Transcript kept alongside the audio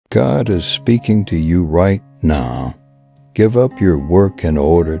God is speaking to you right now. Give up your work in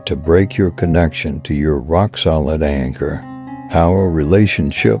order to break your connection to your rock-solid anchor, our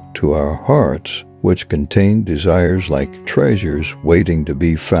relationship to our hearts, which contain desires like treasures waiting to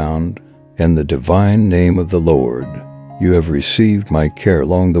be found. In the divine name of the Lord, you have received my care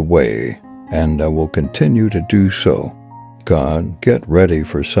along the way, and I will continue to do so. God, get ready,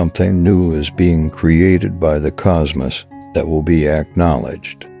 for something new is being created by the cosmos that will be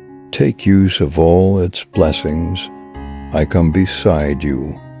acknowledged. Take use of all its blessings. I come beside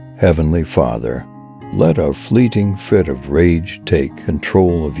you, Heavenly Father. Let a fleeting fit of rage take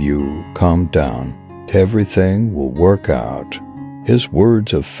control of you. Calm down. Everything will work out. His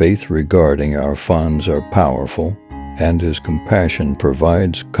words of faith regarding our funds are powerful, and His compassion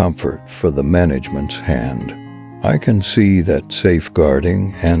provides comfort for the management's hand. I can see that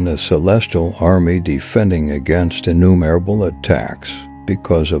safeguarding and a celestial army defending against innumerable attacks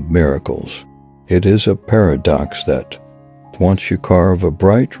because of miracles. It is a paradox that once you carve a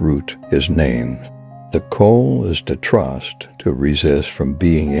bright root is named. The call is to trust, to resist from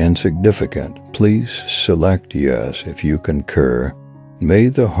being insignificant. Please select yes if you concur. May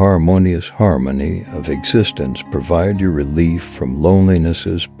the harmonious harmony of existence provide you relief from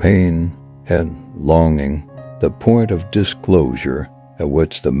loneliness, pain, and longing, the point of disclosure at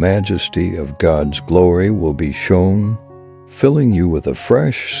which the majesty of God's glory will be shown, filling you with a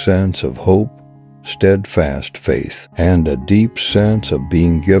fresh sense of hope, steadfast faith, and a deep sense of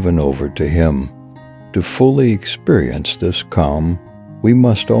being given over to Him. To fully experience this calm, we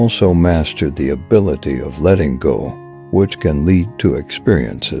must also master the ability of letting go, which can lead to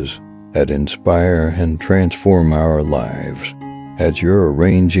experiences that inspire and transform our lives. As you're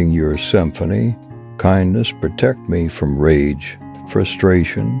arranging your symphony, kindness, protect me from rage,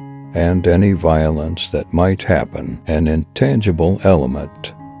 frustration, and any violence that might happen, an intangible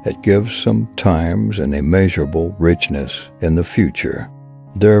element that gives sometimes an immeasurable richness in the future.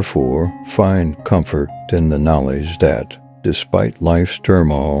 Therefore, find comfort in the knowledge that, despite life's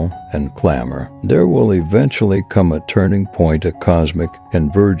turmoil and clamor, there will eventually come a turning point, a cosmic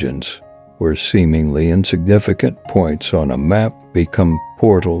convergence, where seemingly insignificant points on a map become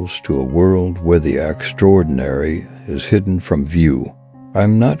portals to a world where the extraordinary is hidden from view.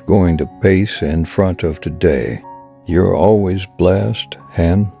 I'm not going to pace in front of today. You're always blessed,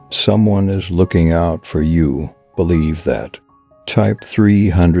 and someone is looking out for you. Believe that. Type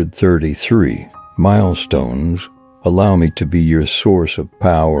 333. Milestones. Allow me to be your source of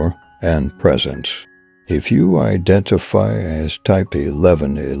power and presence. If you identify as type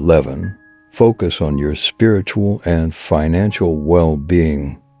 1111, focus on your spiritual and financial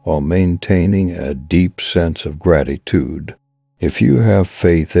well-being while maintaining a deep sense of gratitude. If you have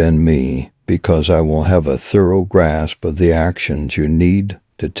faith in me, because I will have a thorough grasp of the actions you need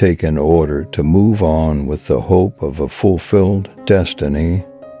to take in order to move on with the hope of a fulfilled destiny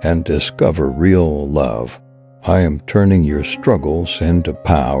and discover real love. I am turning your struggles into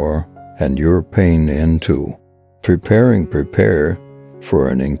power and your pain into prepare for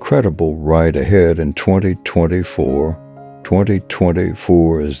an incredible ride ahead in 2024.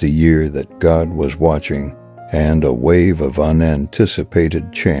 2024 is the year that God was watching, and a wave of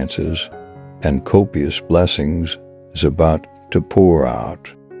unanticipated chances and copious blessings is about to pour out.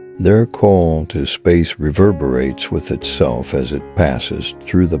 Their call to space reverberates with itself as it passes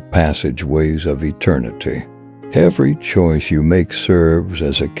through the passageways of eternity. Every choice you make serves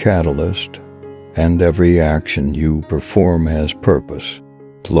as a catalyst, and every action you perform has purpose.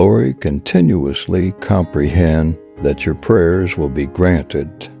 Glory, continuously comprehend that your prayers will be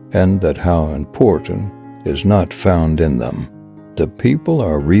granted, and that how important is not found in them. The people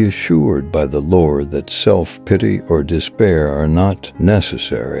are reassured by the Lord that self-pity or despair are not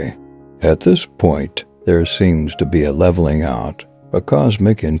necessary. At this point, there seems to be a leveling out, a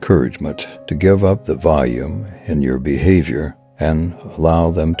cosmic encouragement to give up the volume in your behavior and allow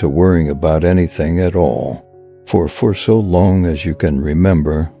them to worry about anything at all. For so long as you can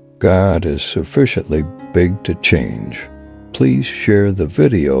remember, God is sufficiently big to change. Please share the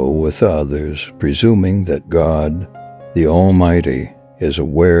video with others, presuming that God, the Almighty, is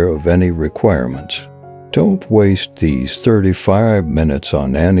aware of any requirements. Don't waste these 35 minutes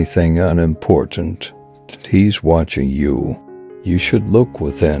on anything unimportant. He's watching you. You should look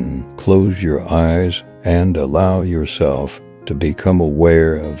within, close your eyes, and allow yourself to become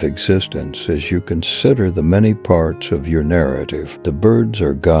aware of existence as you consider the many parts of your narrative. The birds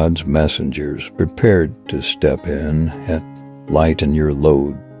are God's messengers, prepared to step in and lighten your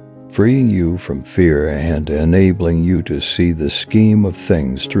load, freeing you from fear and enabling you to see the scheme of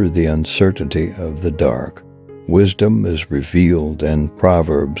things through the uncertainty of the dark. Wisdom is revealed in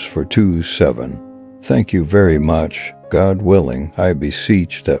Proverbs 2:7. Thank you very much. God willing, I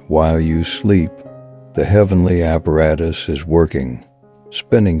beseech that while you sleep, the heavenly apparatus is working,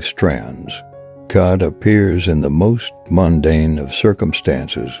 spinning strands. God appears in the most mundane of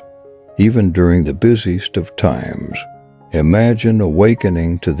circumstances, even during the busiest of times. Imagine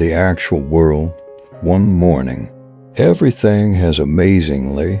awakening to the actual world one morning. Everything has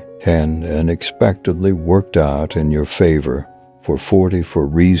amazingly and unexpectedly worked out in your favor for 44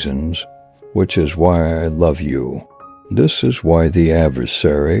 reasons, which is why I love you. This is why the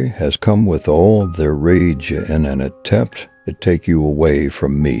adversary has come with all of their rage in an attempt to take you away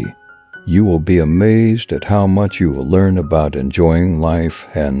from me. You will be amazed at how much you will learn about enjoying life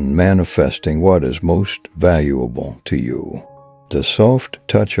and manifesting what is most valuable to you. The soft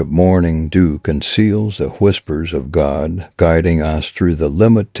touch of morning dew conceals the whispers of God, guiding us through the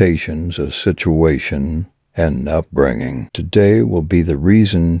limitations of situation and upbringing. Today will be the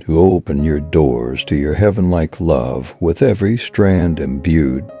reason to open your doors to your heaven-like love, with every strand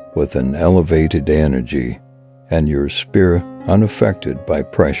imbued with an elevated energy and your spirit unaffected by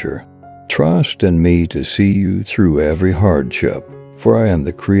pressure. Trust in me to see you through every hardship, for I am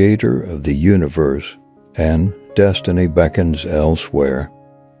the creator of the universe, and destiny beckons elsewhere,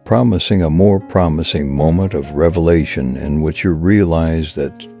 promising a more promising moment of revelation in which you realize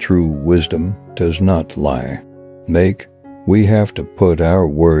that true wisdom does not lie. We have to put our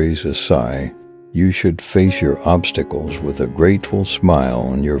worries aside. You should face your obstacles with a grateful smile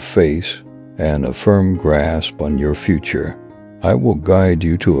on your face and a firm grasp on your future. I will guide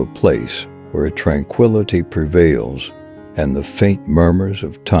you to a place where tranquility prevails and the faint murmurs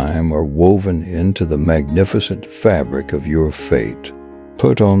of time are woven into the magnificent fabric of your fate.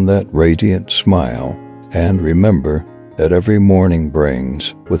 Put on that radiant smile and remember that every morning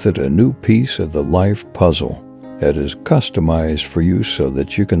brings with it a new piece of the life puzzle that is customized for you so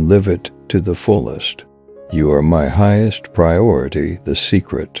that you can live it to the fullest. You are my highest priority. The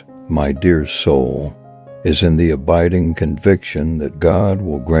secret, my dear soul, is in the abiding conviction that God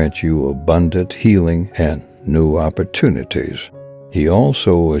will grant you abundant healing and new opportunities. He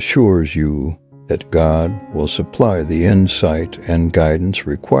also assures you that God will supply the insight and guidance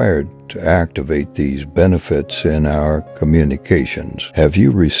required to activate these benefits in our communications. Have you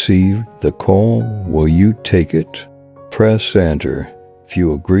received the call? Will you take it? Press enter. If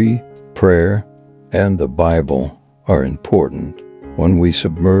you agree, prayer and the Bible are important when we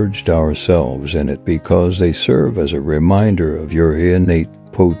submerged ourselves in it because they serve as a reminder of your innate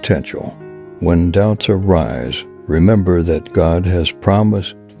potential. When doubts arise, remember that God has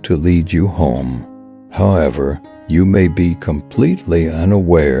promised to lead you home. However, you may be completely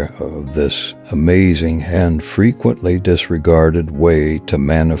unaware of this amazing and frequently disregarded way to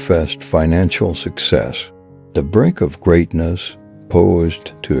manifest financial success. The brink of greatness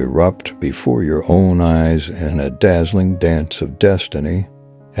poised to erupt before your own eyes in a dazzling dance of destiny,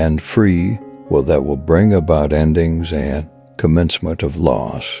 and free will that will bring about endings and commencement of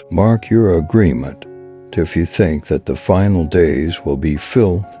loss. Mark your agreement if you think that the final days will be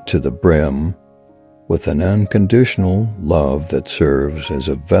filled to the brim with an unconditional love that serves as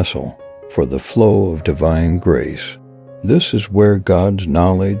a vessel for the flow of divine grace. This is where God's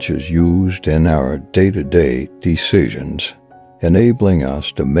knowledge is used in our day-to-day decisions, enabling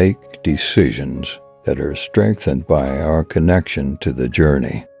us to make decisions that are strengthened by our connection to the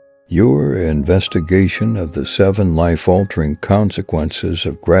journey. Your investigation of the 7 life-altering consequences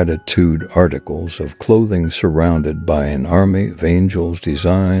of gratitude, articles of clothing surrounded by an army of angels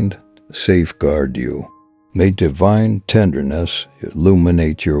designed to safeguard you. May divine tenderness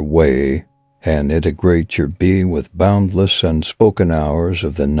illuminate your way and integrate your being with boundless unspoken hours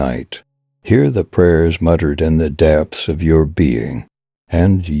of the night. Hear the prayers muttered in the depths of your being,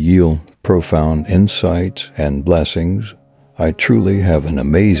 and yield profound insights and blessings. I truly have an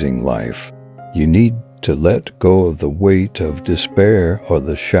amazing life. You need to let go of the weight of despair or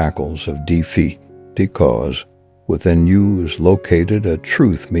the shackles of defeat, because within you is located a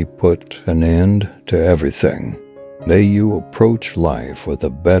truth may put an end to everything. May you approach life with a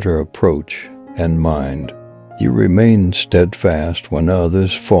better approach and mind. You remained steadfast when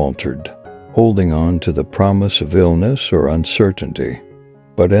others faltered, holding on to the promise of illness or uncertainty.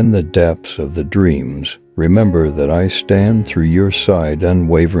 But in the depths of the dreams, remember that I stand through your side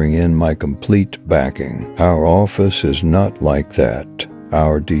unwavering in my complete backing. Our office is not like that.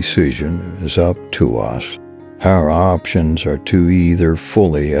 Our decision is up to us. Our options are to either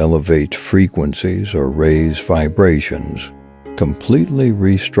fully elevate frequencies or raise vibrations. Completely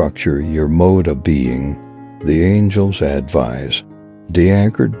restructure your mode of being. The angels advise.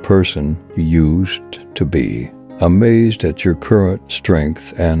 de-anchored person you used to be, amazed at your current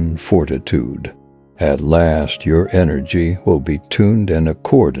strength and fortitude. At last, your energy will be tuned in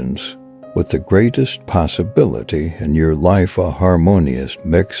accordance with the greatest possibility in your life, a harmonious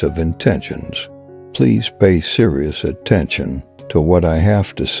mix of intentions. Please pay serious attention to what I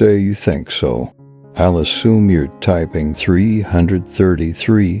have to say. You think so? I'll assume you're typing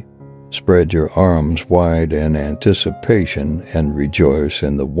 333. Spread your arms wide in anticipation and rejoice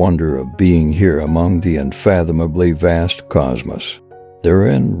in the wonder of being here among the unfathomably vast cosmos.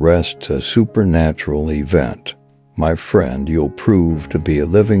 Therein rests a supernatural event. My friend, you'll prove to be a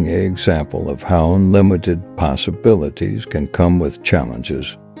living example of how unlimited possibilities can come with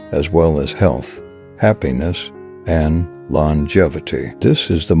challenges, as well as health, happiness, and longevity. This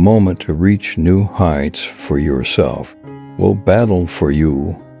is the moment to reach new heights for yourself. We'll battle for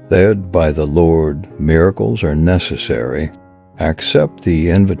you, led by the Lord. Miracles are necessary. Accept the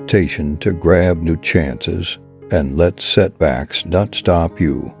invitation to grab new chances and let setbacks not stop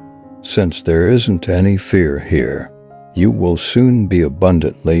you. Since there isn't any fear here, you will soon be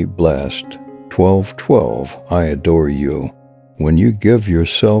abundantly blessed. 1212, I adore you. When you give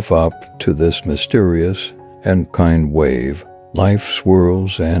yourself up to this mysterious and kind wave, life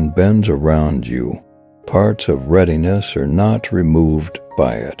swirls and bends around you. Parts of readiness are not removed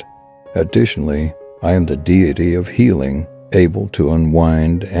by it. Additionally, I am the deity of healing, able to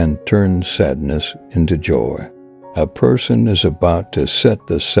unwind and turn sadness into joy. A person is about to set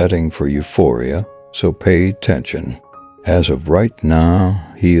the setting for euphoria, so pay attention. As of right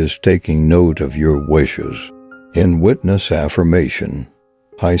now, he is taking note of your wishes. In witness affirmation,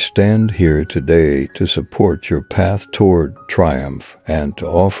 I stand here today to support your path toward triumph and to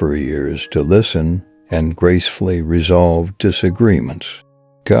offer ears to listen and gracefully resolve disagreements.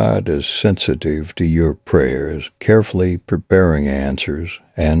 God is sensitive to your prayers, carefully preparing answers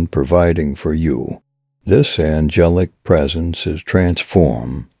and providing for you. This angelic presence is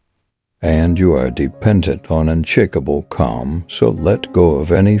transformed, and you are dependent on unshakable calm, so let go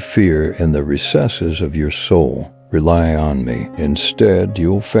of any fear in the recesses of your soul. Rely on me. Instead,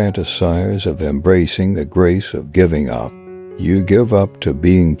 you'll fantasize of embracing the grace of giving up. You give up to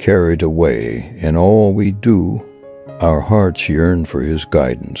being carried away. In all we do, our hearts yearn for His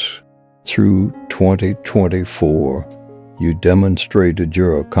guidance. Through 2024, you demonstrated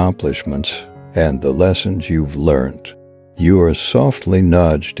your accomplishments and the lessons you've learned. You are softly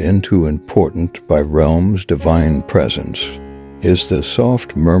nudged into important by realm's divine presence. Is the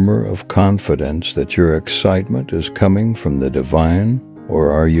soft murmur of confidence that your excitement is coming from the divine,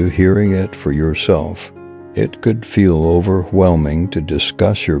 or are you hearing it for yourself? It could feel overwhelming to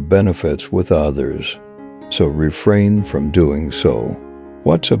discuss your benefits with others, so refrain from doing so.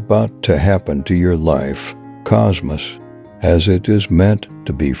 What's about to happen to your life, Cosmos? As it is meant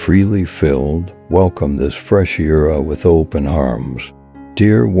to be freely filled, welcome this fresh era with open arms.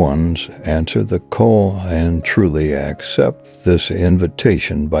 Dear ones, answer the call and truly accept this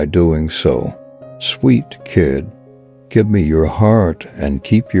invitation by doing so. Sweet kid, give me your heart and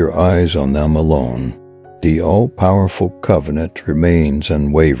keep your eyes on them alone. The all-powerful covenant remains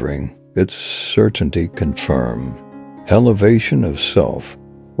unwavering, its certainty confirmed. Elevation of self,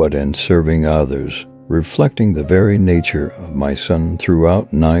 but in serving others, reflecting the very nature of my Son.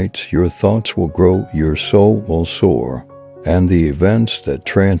 Throughout nights, your thoughts will grow, your soul will soar, and the events that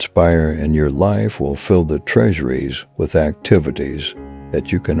transpire in your life will fill the treasuries with activities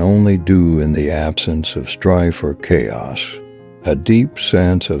that you can only do in the absence of strife or chaos. A deep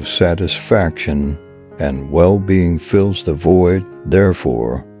sense of satisfaction and well-being fills the void.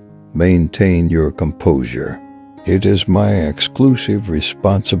 Therefore, maintain your composure. It is my exclusive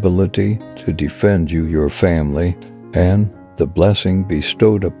responsibility to defend you, your family, and the blessing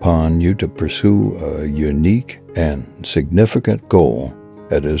bestowed upon you to pursue a unique and significant goal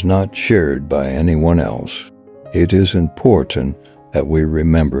that is not shared by anyone else. It is important that we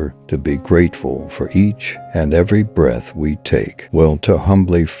remember to be grateful for each and every breath we take, well, to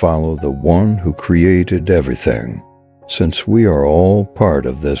humbly follow the one who created everything. Since we are all part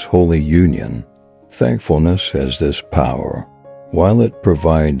of this holy union, thankfulness has this power. While it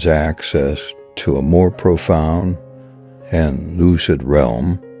provides access to a more profound and lucid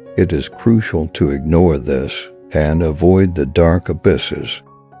realm, it is crucial to ignore this and avoid the dark abysses.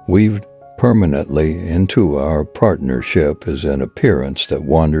 Weaved permanently into our partnership is an appearance that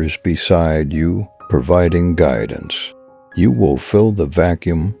wanders beside you, providing guidance. You will fill the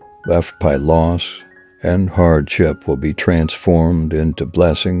vacuum left by loss, and hardship will be transformed into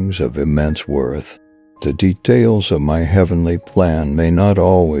blessings of immense worth. The details of my heavenly plan may not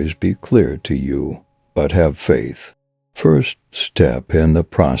always be clear to you, but have faith. First step in the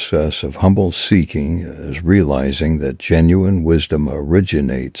process of humble seeking is realizing that genuine wisdom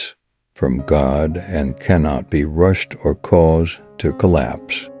originates from God and cannot be rushed or caused to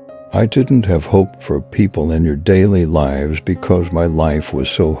collapse. I didn't have hope for people in your daily lives because my life was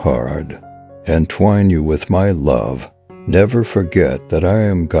so hard. Entwine you with my love. Never forget that I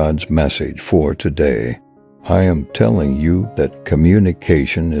am God's message for today. I am telling you that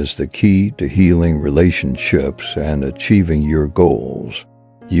communication is the key to healing relationships and achieving your goals.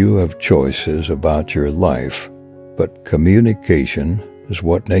 You have choices about your life, but communication is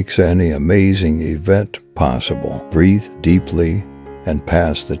what makes any amazing event possible. Breathe deeply and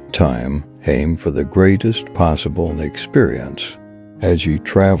pass the time. Aim for the greatest possible experience. As you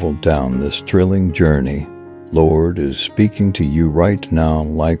travel down this thrilling journey, Lord is speaking to you right now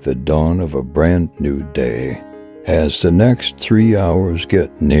like the dawn of a brand new day. As the next 3 hours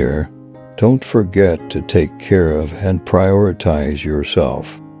get near, don't forget to take care of and prioritize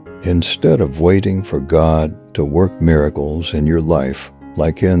yourself. Instead of waiting for God to work miracles in your life,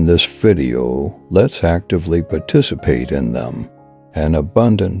 like in this video, let's actively participate in them. An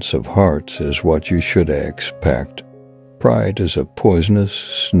abundance of hearts is what you should expect. Pride is a poisonous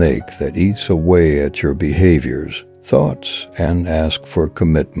snake that eats away at your behaviors, thoughts, and asks for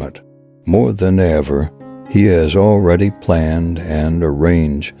commitment. More than ever, He has already planned and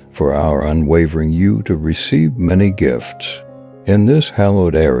arranged for our unwavering you to receive many gifts. In this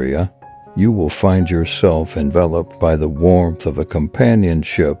hallowed area, you will find yourself enveloped by the warmth of a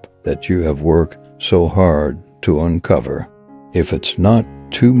companionship that you have worked so hard to uncover. If it's not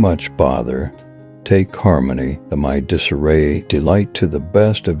too much bother, take harmony, my disarray, delight to the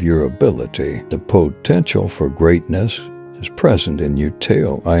best of your ability. The potential for greatness is present in you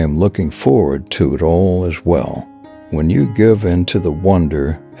too. I am looking forward to it all as well. When you give in to the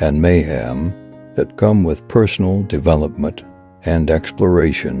wonder and mayhem that come with personal development and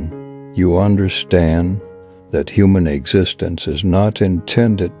exploration, you understand that human existence is not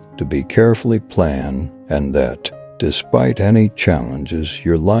intended to be carefully planned, and that despite any challenges,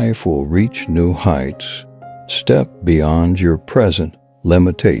 your life will reach new heights. Step beyond your present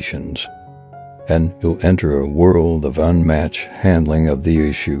limitations, and you'll enter a world of unmatched handling of the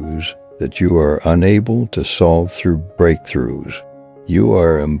issues that you are unable to solve through breakthroughs. You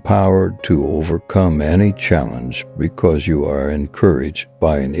are empowered to overcome any challenge because you are encouraged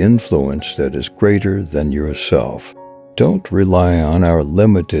by an influence that is greater than yourself. Don't rely on our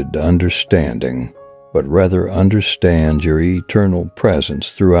limited understanding, but rather understand your eternal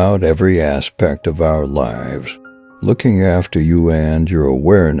presence throughout every aspect of our lives, looking after you and your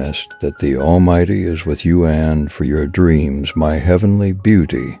awareness that the Almighty is with you and for your dreams, my heavenly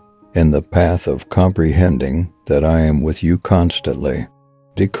beauty, in the path of comprehending that I am with you constantly.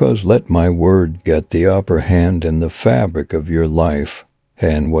 Because let my word get the upper hand in the fabric of your life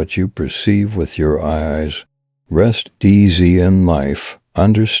and what you perceive with your eyes. Rest easy in life,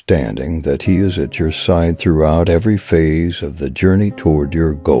 understanding that He is at your side throughout every phase of the journey toward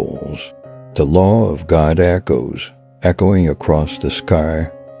your goals. The law of God echoing across the sky.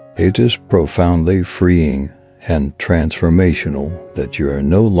 It is profoundly freeing and transformational that you are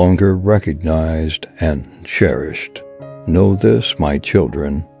no longer recognized and cherished. Know this, my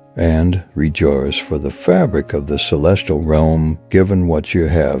children, and rejoice, for the fabric of the celestial realm, given what you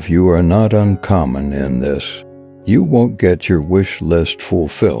have, you are not uncommon in this. You won't get your wish list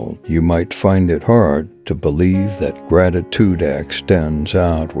fulfilled. You might find it hard to believe that gratitude extends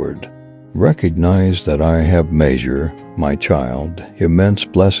outward. Recognize that I have measure, my child, immense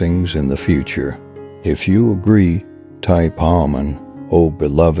blessings in the future. If you agree, type Amen. Oh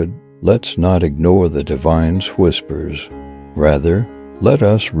beloved, let's not ignore the divine's whispers. Rather, let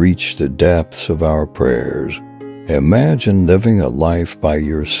us reach the depths of our prayers. Imagine living a life by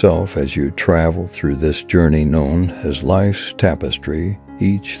yourself as you travel through this journey known as life's tapestry,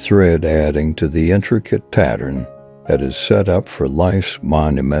 each thread adding to the intricate pattern that is set up for life's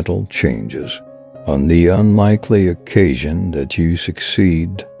monumental changes. On the unlikely occasion that you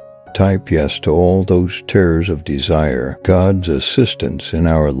succeed, type yes to all those terrors of desire. God's assistance in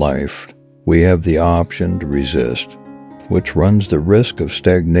our life, we have the option to resist, which runs the risk of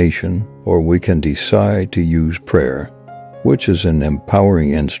stagnation, or we can decide to use prayer, which is an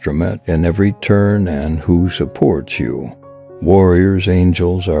empowering instrument in every turn and who supports you. Warriors,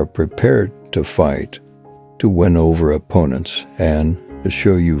 angels are prepared to fight, to win over opponents, and to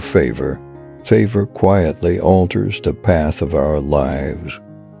show you favor. Favor quietly alters the path of our lives,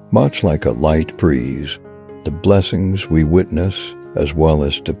 much like a light breeze. The blessings we witness, as well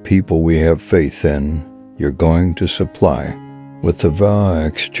as the people we have faith in, you're going to supply. With the vow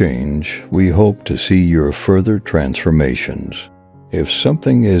exchange, we hope to see your further transformations. If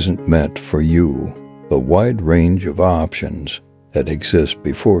something isn't meant for you, the wide range of options that exist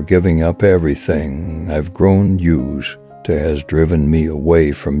before giving up everything I've grown used to has driven me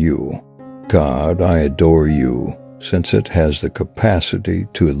away from you. God, I adore you, since it has the capacity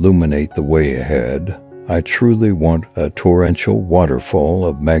to illuminate the way ahead. I truly want a torrential waterfall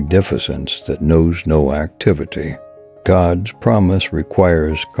of magnificence that knows no activity. God's promise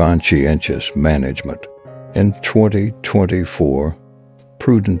requires conscientious management. In 2024,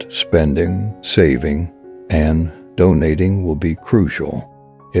 prudent spending, saving, and donating will be crucial.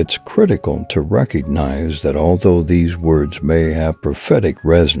 It's critical to recognize that although these words may have prophetic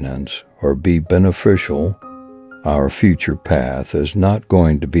resonance or be beneficial, our future path is not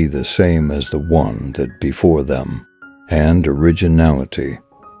going to be the same as the one that before them. And originality,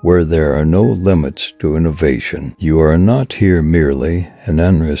 where there are no limits to innovation. You are not here merely an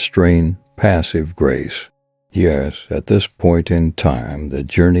unrestrained, passive grace. Yes, at this point in time, the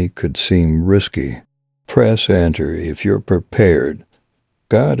journey could seem risky. Press enter if you're prepared.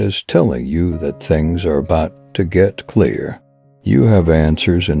 God is telling you that things are about to get clear. You have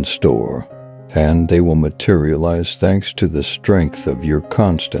answers in store, and they will materialize thanks to the strength of your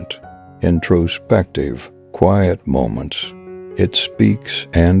constant, introspective, quiet moments. It speaks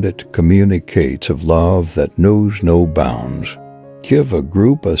and it communicates of love that knows no bounds. Give a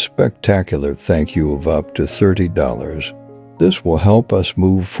group a spectacular thank you of up to $30. This will help us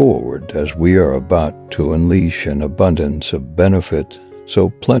move forward as we are about to unleash an abundance of benefit so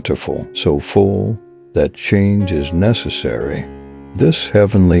plentiful, so full, that change is necessary. This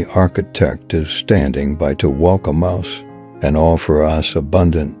heavenly architect is standing by to welcome us and offer us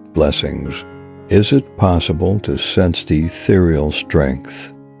abundant blessings. Is it possible to sense the ethereal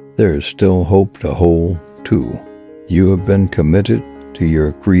strength? There is still hope to hold to. You have been committed to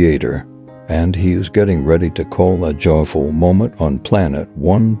your Creator, and He is getting ready to call a joyful moment on Planet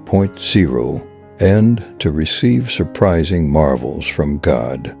 1.0 and to receive surprising marvels from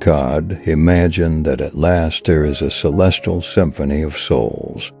God. God, imagine that at last there is a celestial symphony of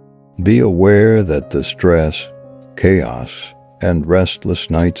souls. Be aware that the stress, chaos, and restless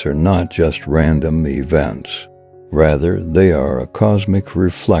nights are not just random events. Rather, they are a cosmic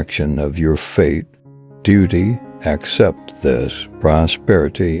reflection of your fate, duty. Accept this.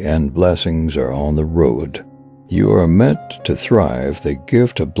 Prosperity and blessings are on the road. You are meant to thrive. The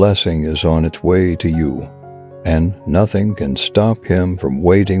gift of blessing is on its way to you, and nothing can stop Him from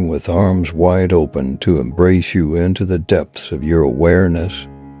waiting with arms wide open to embrace you into the depths of your awareness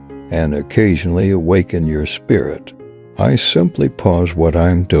and occasionally awaken your spirit. I simply pause what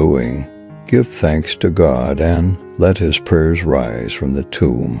I'm doing, give thanks to God, and let His prayers rise from the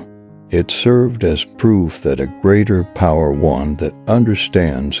tomb. It served as proof that a greater power, one that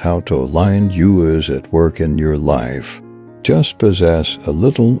understands how to align you, is at work in your life. Just possess a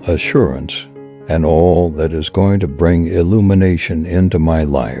little assurance, and all that is going to bring illumination into my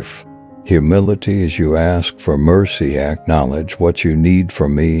life. Humility as you ask for mercy, acknowledge what you need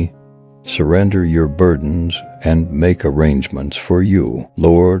from me, surrender your burdens, and make arrangements for you.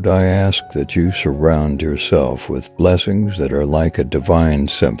 Lord, I ask that you surround yourself with blessings that are like a divine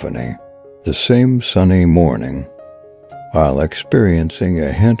symphony. The same sunny morning, while experiencing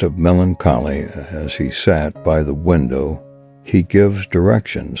a hint of melancholy as he sat by the window, he gives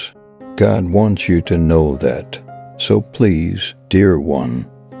directions. God wants you to know that. So please, dear one,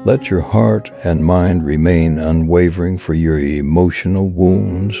 let your heart and mind remain unwavering for your emotional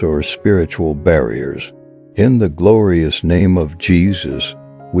wounds or spiritual barriers. In the glorious name of Jesus,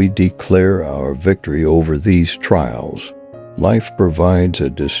 we declare our victory over these trials. Life provides a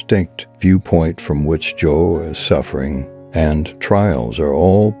distinct viewpoint from which joy is suffering, and trials are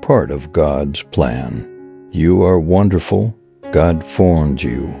all part of God's plan. You are wonderful. God formed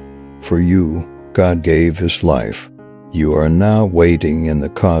you. For you, God gave His life. You are now waiting in the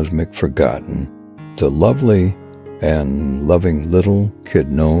cosmic forgotten. The lovely and loving little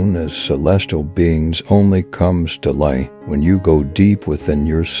kid known as celestial beings only comes to light when you go deep within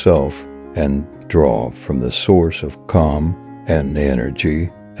yourself and draw from the source of calm and energy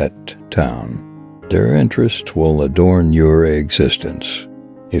at town. Their interests will adorn your existence.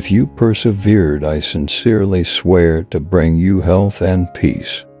 If you persevered, I sincerely swear to bring you health and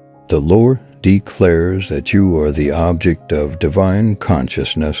peace. The Lord declares that you are the object of divine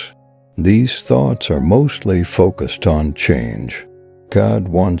consciousness. These thoughts are mostly focused on change. God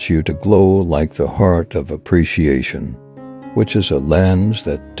wants you to glow like the heart of appreciation, which is a lens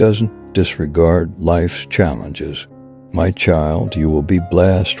that doesn't disregard life's challenges. My child, you will be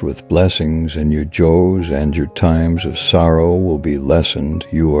blessed with blessings, and your joys and your times of sorrow will be lessened.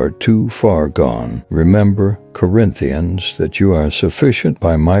 You are too far gone. Remember, Corinthians, that you are sufficient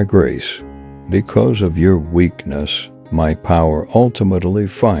by my grace. Because of your weakness, my power ultimately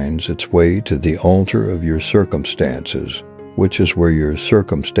finds its way to the altar of your circumstances, which is where your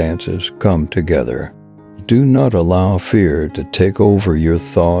circumstances come together. Do not allow fear to take over your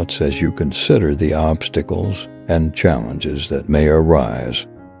thoughts as you consider the obstacles and challenges that may arise.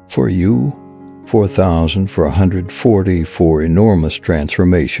 For you, 4,444 enormous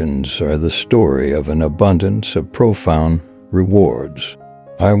transformations are the story of an abundance of profound rewards.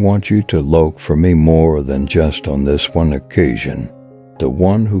 I want you to look for me more than just on this one occasion. The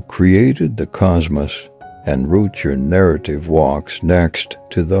one who created the cosmos and wrote your narrative walks next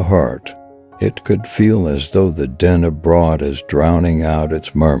to the heart. It could feel as though the din abroad is drowning out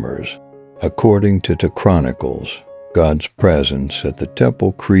its murmurs. According to the Chronicles, God's presence at the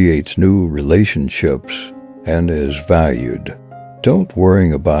temple creates new relationships and is valued. Don't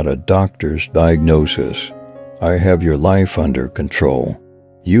worry about a doctor's diagnosis. I have your life under control.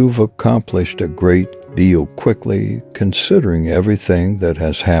 You've accomplished a great deal quickly, considering everything that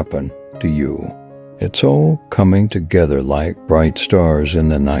has happened to you. It's all coming together like bright stars in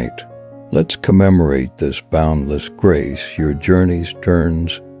the night. Let's commemorate this boundless grace. Your journey's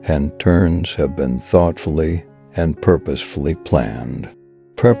turns have been thoughtfully and purposefully planned.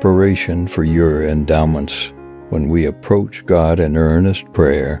 Preparation for your endowments when we approach God in earnest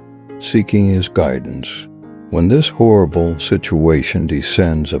prayer, seeking His guidance. When this horrible situation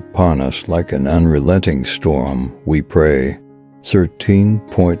descends upon us like an unrelenting storm, we pray.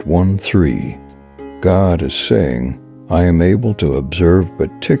 13.13 God is saying, I am able to observe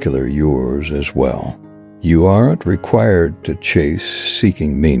particular yours as well. You aren't required to chase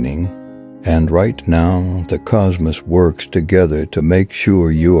seeking meaning, and right now the cosmos works together to make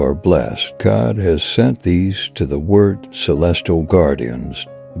sure you are blessed. God has sent these to the Word celestial guardians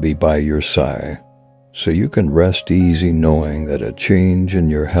to be by your side, so you can rest easy knowing that a change in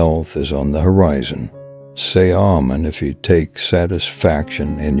your health is on the horizon. Say Amen if you take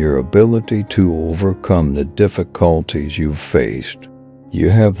satisfaction in your ability to overcome the difficulties you've faced. You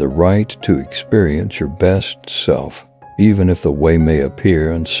have the right to experience your best self, even if the way may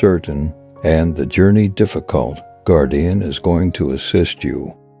appear uncertain and the journey difficult. Guardian is going to assist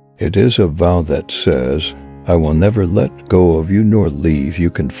you. It is a vow that says, I will never let go of you nor leave you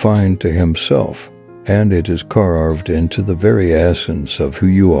confined to Himself, and it is carved into the very essence of who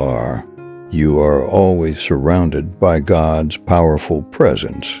you are. You are always surrounded by God's powerful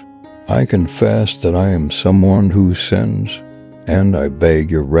presence. I confess that I am someone who sins, and I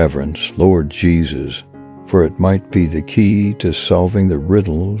beg your reverence, Lord Jesus, for it might be the key to solving the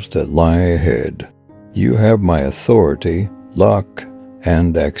riddles that lie ahead. You have my authority, luck,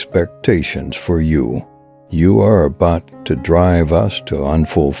 and expectations for you. You are about to drive us to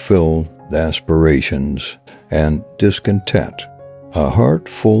unfulfilled aspirations and discontent. A heart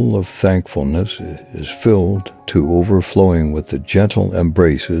full of thankfulness is filled to overflowing with the gentle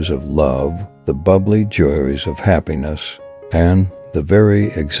embraces of love, the bubbly joys of happiness, and the very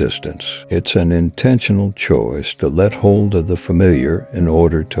existence. It's an intentional choice to let hold of the familiar in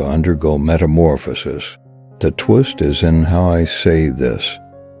order to undergo metamorphosis. The twist is in how I say this,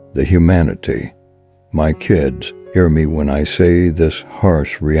 the humanity. My kids, hear me when I say this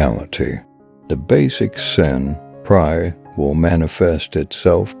harsh reality. The basic sin, pride, will manifest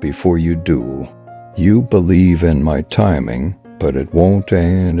itself before you do. You believe in my timing, but it won't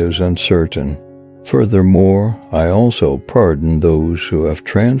and is uncertain. Furthermore, I also pardon those who have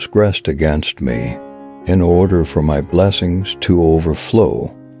transgressed against me. In order for my blessings to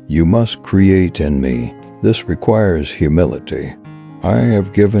overflow, you must create in me. This requires humility. I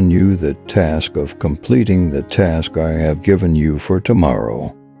have given you the task of completing the task I have given you for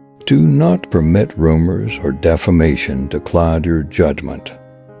tomorrow. Do not permit rumors or defamation to cloud your judgment.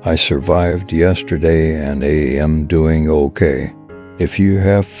 I survived yesterday and I am doing okay. If you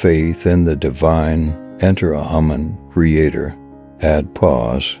have faith in the divine, enter Amen, Creator. Add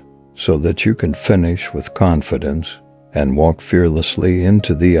pause so that you can finish with confidence and walk fearlessly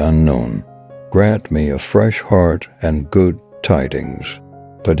into the unknown. Grant me a fresh heart and good tidings.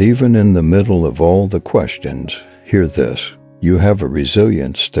 But even in the middle of all the questions, hear this. You have a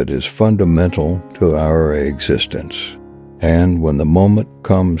resilience that is fundamental to our existence. And when the moment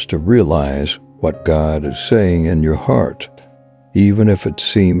comes to realize what God is saying in your heart, even if it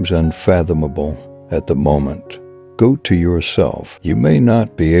seems unfathomable at the moment, go to yourself. You may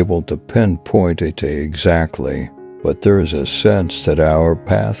not be able to pinpoint it exactly, but there is a sense that our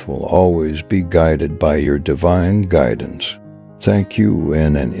path will always be guided by your divine guidance. Thank you.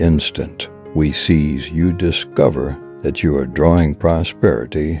 In an instant, we seize you discover that you are drawing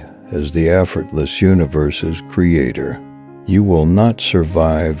prosperity as the effortless universe's creator. You will not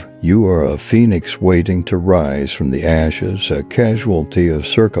survive. You are a phoenix waiting to rise from the ashes, a casualty of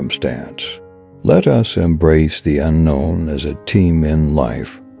circumstance. Let us embrace the unknown as a team in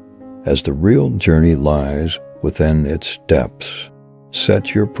life, as the real journey lies within its depths.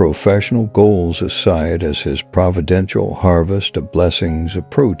 Set your professional goals aside as His providential harvest of blessings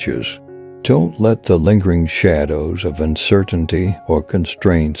approaches. Don't let the lingering shadows of uncertainty or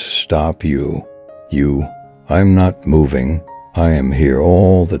constraints stop you. I'm not moving. I am here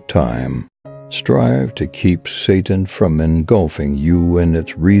all the time. Strive to keep Satan from engulfing you in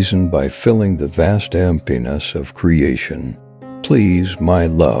its reason by filling the vast emptiness of creation. Please, my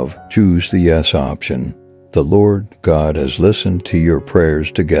love, choose the yes option. The Lord God has listened to your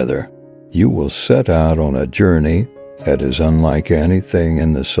prayers together. You will set out on a journey that is unlike anything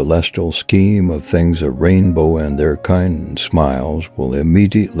in the celestial scheme of things. A rainbow and their kind smiles will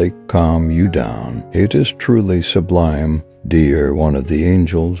immediately calm you down. It is truly sublime, dear. One of the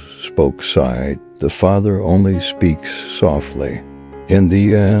angels spoke sighed. The Father only speaks softly. In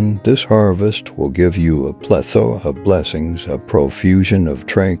the end, this harvest will give you a plethora of blessings, a profusion of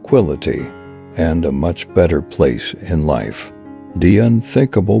tranquility, and a much better place in life. The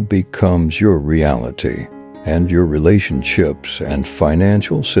unthinkable becomes your reality, and your relationships and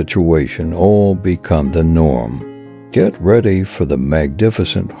financial situation all become the norm. Get ready for the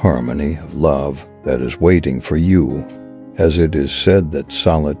magnificent harmony of love that is waiting for you, as it is said that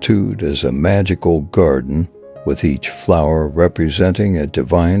solitude is a magical garden, with each flower representing a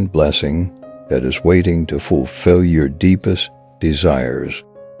divine blessing that is waiting to fulfill your deepest desires.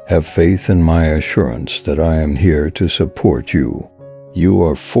 Have faith in my assurance that I am here to support you. You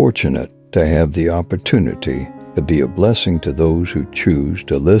are fortunate to have the opportunity to be a blessing to those who choose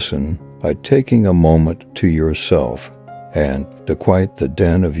to listen by taking a moment to yourself and to quiet the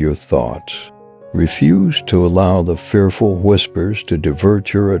din of your thoughts. Refuse to allow the fearful whispers to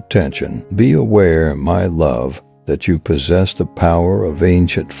divert your attention. Be aware, my love, that you possess the power of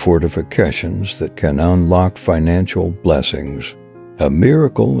ancient fortifications that can unlock financial blessings. A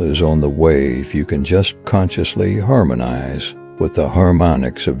miracle is on the way if you can just consciously harmonize with the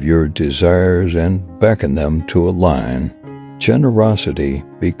harmonics of your desires and beckon them to align. Generosity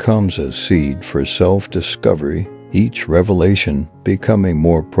becomes a seed for self-discovery, each revelation becoming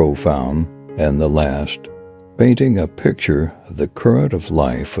more profound than the last, painting a picture of the current of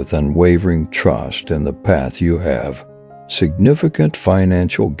life with unwavering trust in the path you have. Significant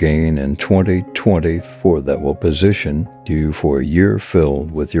financial gain in 2024 that will position you for a year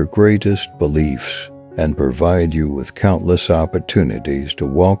filled with your greatest beliefs and provide you with countless opportunities to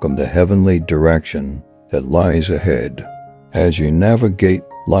welcome the heavenly direction that lies ahead. As you navigate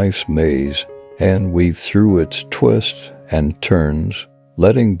life's maze and weave through its twists and turns,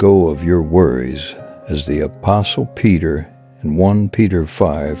 letting go of your worries, as the Apostle Peter in 1 Peter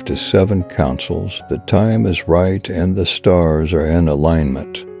 5-7 counsels, the time is right and the stars are in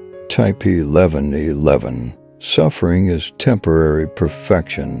alignment. Type 11:11. Suffering is temporary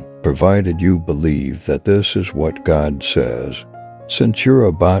perfection, provided you believe that this is what God says. Since you're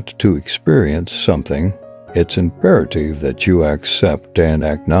about to experience something, it's imperative that you accept and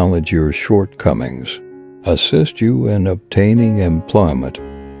acknowledge your shortcomings. Assist you in obtaining employment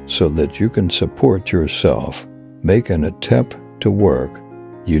so that you can support yourself. Make an attempt to work.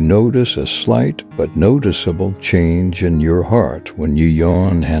 You notice a slight but noticeable change in your heart when you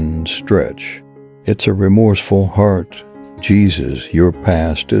yawn and stretch. It's a remorseful heart. Jesus, your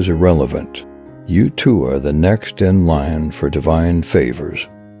past is irrelevant. You too are the next in line for divine favors,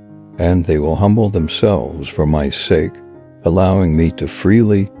 and they will humble themselves for my sake, allowing me to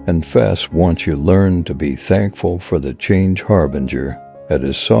freely confess once you learn to be thankful for the change harbinger that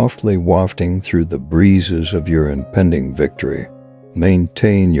is softly wafting through the breezes of your impending victory.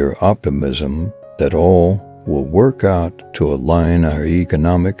 Maintain your optimism that all will work out to align our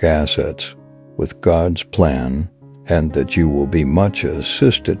economic assets with God's plan, and that you will be much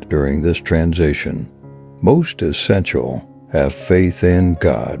assisted during this transition. Most essential, have faith in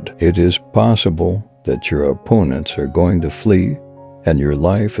God. It is possible that your opponents are going to flee, and your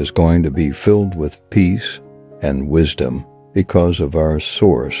life is going to be filled with peace and wisdom because of our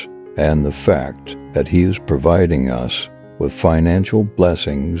source and the fact that He is providing us with financial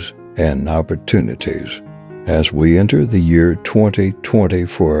blessings and opportunities. As we enter the year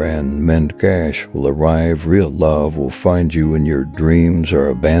 2024 and mint cash will arrive, real love will find you in your dreams or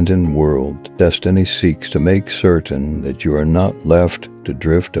abandoned world. Destiny seeks to make certain that you are not left to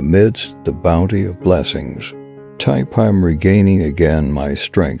drift amidst the bounty of blessings. Type, I'm regaining again my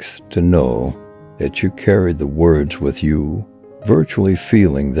strength to know that you carry the words with you, virtually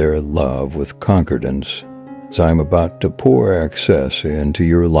feeling their love with concordance as I'm about to pour access into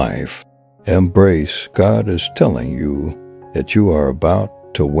your life. Embrace. God is telling you that you are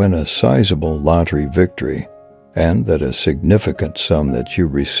about to win a sizable lottery victory and that a significant sum that you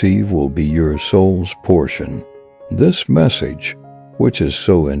receive will be your soul's portion. This message, which is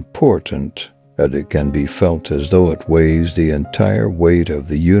so important that it can be felt as though it weighs the entire weight of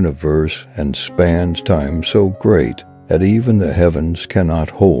the universe and spans time so great that even the heavens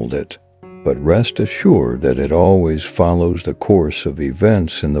cannot hold it. But rest assured that it always follows the course of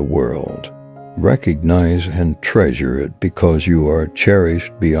events in the world. Recognize and treasure it because you are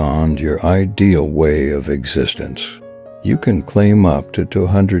cherished beyond your ideal way of existence. You can claim up to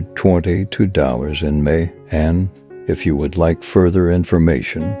 $222 in May, and if you would like further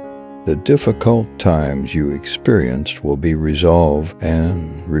information, the difficult times you experienced will be resolved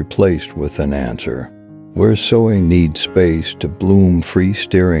and replaced with an answer. Where sowing needs space to bloom free,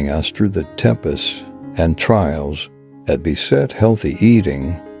 steering us through the tempests and trials that beset healthy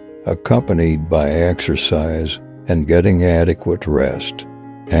eating, accompanied by exercise and getting adequate rest.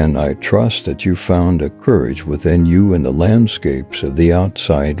 And I trust that you found a courage within you in the landscapes of the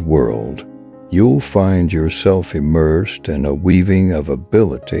outside world. You'll find yourself immersed in a weaving of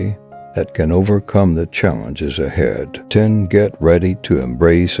ability that can overcome the challenges ahead. 10. Get ready to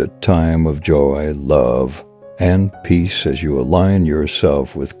embrace a time of joy, love, and peace as you align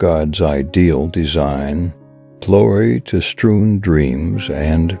yourself with God's ideal design. Glory to strewn dreams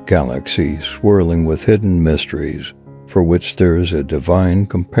and galaxies swirling with hidden mysteries, for which there is a divine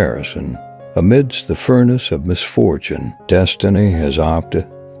comparison. Amidst the furnace of misfortune, destiny has opted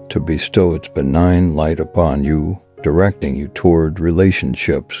to bestow its benign light upon you, directing you toward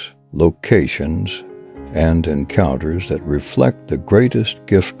relationships, locations, and encounters that reflect the greatest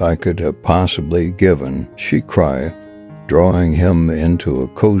gift I could have possibly given, she cried, drawing him into a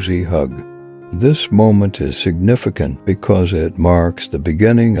cozy hug. This moment is significant because it marks the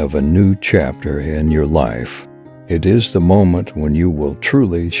beginning of a new chapter in your life. It is the moment when you will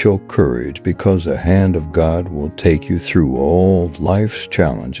truly show courage because the hand of God will take you through all of life's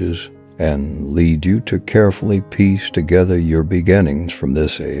challenges and lead you to carefully piece together your beginnings from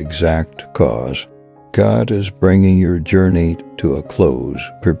this exact cause. God is bringing your journey to a close.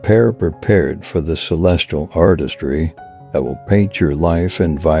 Prepared for the celestial artistry that will paint your life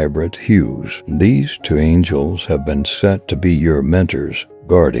in vibrant hues. These two angels have been set to be your mentors,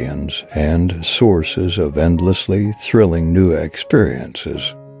 guardians, and sources of endlessly thrilling new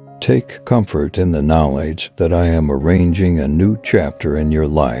experiences. Take comfort in the knowledge that I am arranging a new chapter in your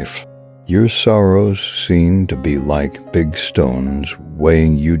life. Your sorrows seem to be like big stones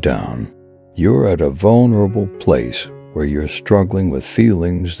weighing you down. You're at a vulnerable place where you're struggling with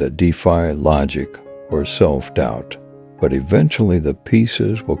feelings that defy logic or self-doubt. But eventually the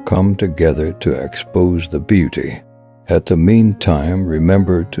pieces will come together to expose the beauty. At the meantime,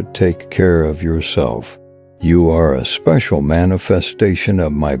 remember to take care of yourself. You are a special manifestation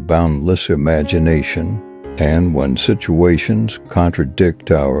of my boundless imagination, and when situations contradict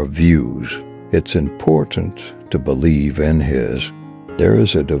our views, it's important to believe in His. There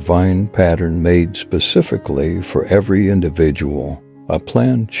is a divine pattern made specifically for every individual, a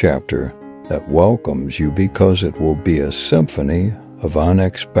planned chapter that welcomes you because it will be a symphony of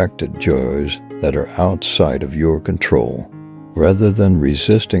unexpected joys that are outside of your control. Rather than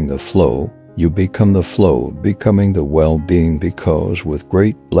resisting the flow, you become the flow, becoming the well-being, because with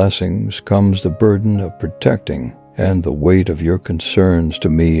great blessings comes the burden of protecting and the weight of your concerns to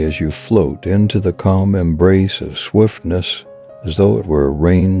me as you float into the calm embrace of swiftness as though it were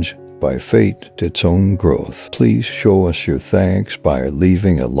arranged by fate to its own growth. Please show us your thanks by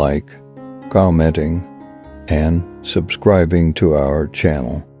leaving a like, commenting, and subscribing to our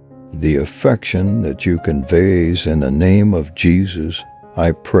channel. The affection that you conveys in the name of Jesus,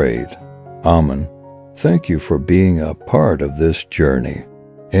 I prayed. Amen. Thank you for being a part of this journey.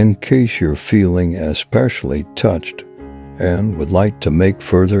 In case you're feeling especially touched and would like to make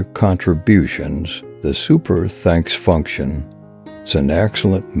further contributions, the Super Thanks function is an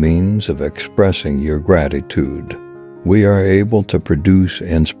excellent means of expressing your gratitude. We are able to produce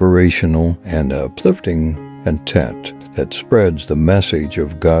inspirational and uplifting content that spreads the message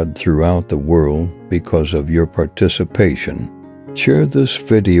of God throughout the world because of your participation. Share this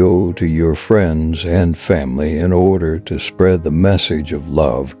video to your friends and family in order to spread the message of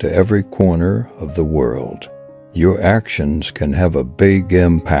love to every corner of the world. Your actions can have a big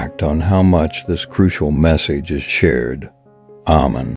impact on how much this crucial message is shared. Amen.